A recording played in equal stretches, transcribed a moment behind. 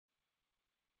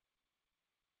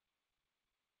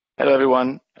Hello,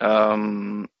 everyone.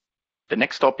 The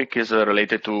next topic is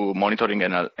related to monitoring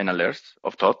and alerts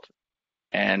of Thoth.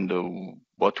 And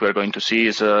what we're going to see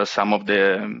is some of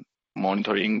the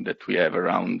monitoring that we have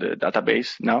around the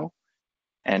database now.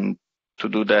 And to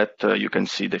do that, you can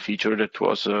see the feature that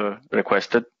was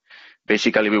requested.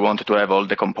 Basically, we wanted to have all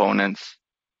the components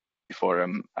before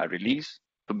a release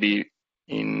to be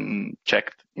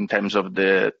checked in terms of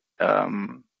the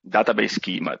database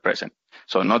schema present.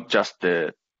 So not just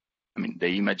the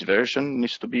image version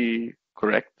needs to be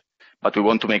correct, but we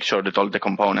want to make sure that all the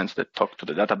components that talk to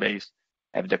the database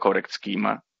have the correct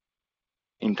schema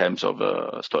in terms of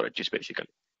storages, basically.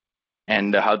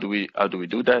 And how do we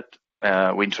do that?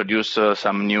 We introduce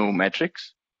some new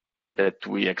metrics that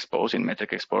we expose in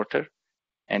Metric Exporter,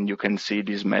 and you can see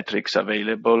these metrics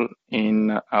available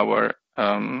in our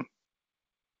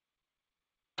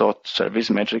Thoth service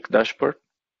metric dashboard.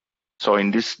 So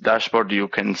in this dashboard, you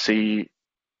can see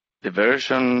the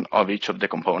version of each of the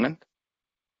component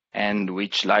and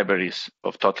which libraries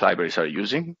of Thoth libraries are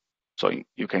using. So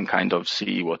you can kind of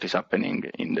see what is happening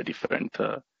in the different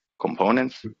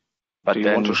components. But do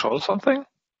you want to show something?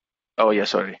 Oh, yeah,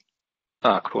 sorry.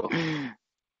 Ah, cool.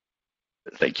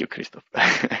 Thank you, Christoph.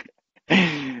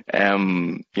 Yeah,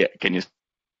 can you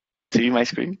see my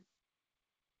screen?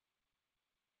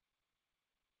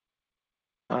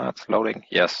 It's loading,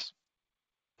 yes.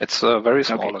 It's very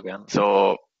small again.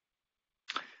 So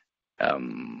I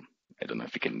don't know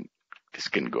if this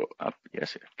can go up.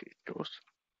 Yes, it goes.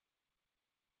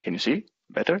 Can you see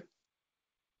better?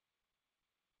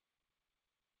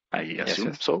 I assume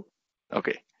yes. so.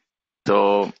 Okay.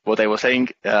 So what I was saying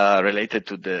related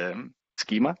to the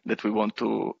schema that we want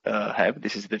to have,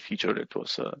 this is the feature that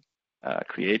was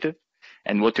created.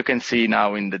 And what you can see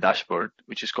now in the dashboard,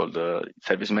 which is called the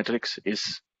service metrics,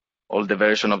 is all the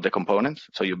version of the components.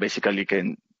 So you basically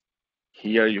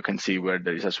here you can see where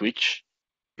there is a switch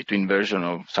between version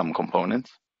of some components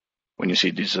when you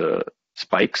see these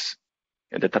spikes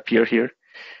that appear here.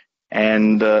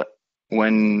 And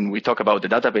when we talk about the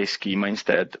database schema,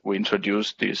 instead, we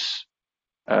introduce these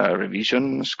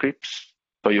revision scripts.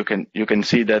 So you can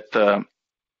see that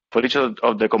for each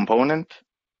of the component,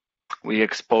 we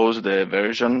expose the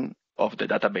version of the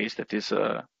database that is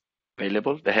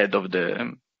available, the head of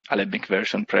the Alembic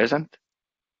version present.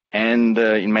 And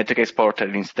in Metric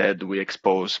Exporter, instead, we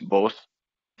expose both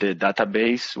the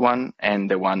database one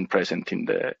and the one present in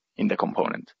the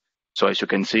component. So as you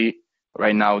can see,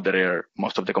 right now there are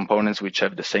most of the components which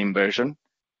have the same version,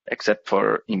 except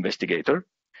for Investigator,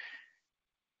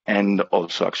 and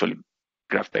also actually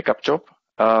Graph Backup Job.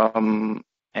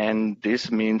 And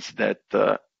this means that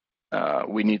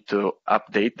we need to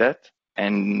update that.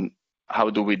 And how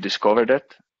do we discover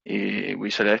that? We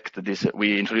select this.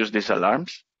 We introduce these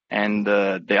alarms, and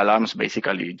the alarms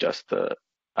basically just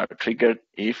are triggered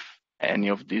if any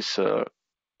of these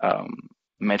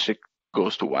metric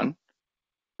goes to 1.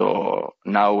 So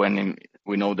now when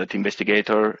we know that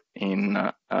Investigator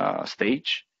in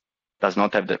stage does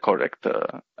not have the correct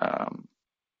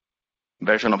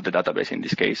version of the database in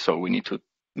this case, so we need to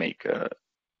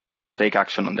take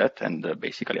action on that and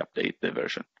basically update the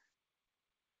version.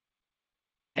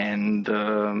 And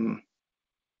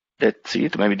that's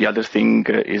it. Maybe the other thing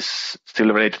is still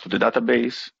related to the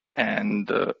database, and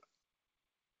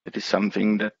it is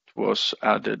something that was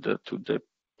added to the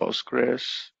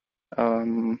Postgres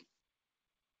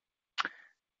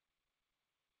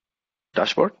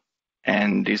dashboard,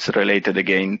 and is related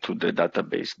again to the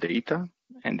database data,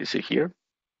 and this is here.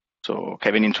 So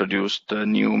Kevin introduced a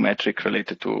new metric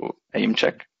related to aim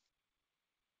check.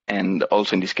 And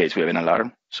also in this case, we have an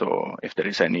alarm. So if there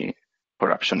is any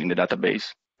corruption in the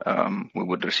database, we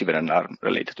would receive an alarm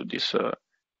related to this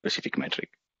specific metric.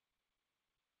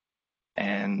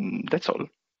 And that's all.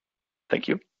 Thank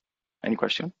you. Any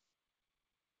question?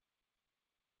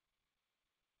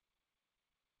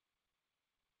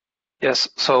 Yes,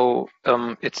 so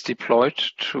it's deployed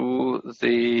to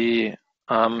the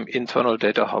internal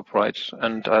data hub, right?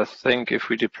 And I think if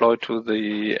we deploy to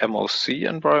the MOC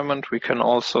environment, we can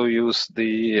also use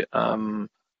the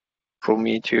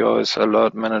Prometheus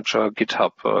Alert Manager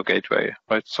GitHub gateway,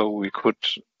 right? So we could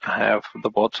have the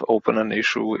bot open an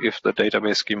issue if the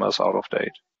database schema is out of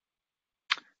date.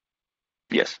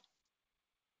 Yes.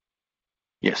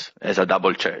 Yes, as a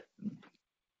double check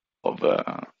of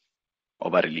a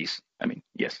release.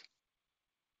 Yes.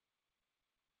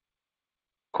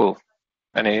 Cool.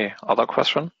 Any other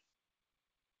question?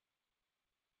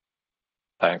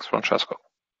 Thanks, Francesco.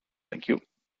 Thank you.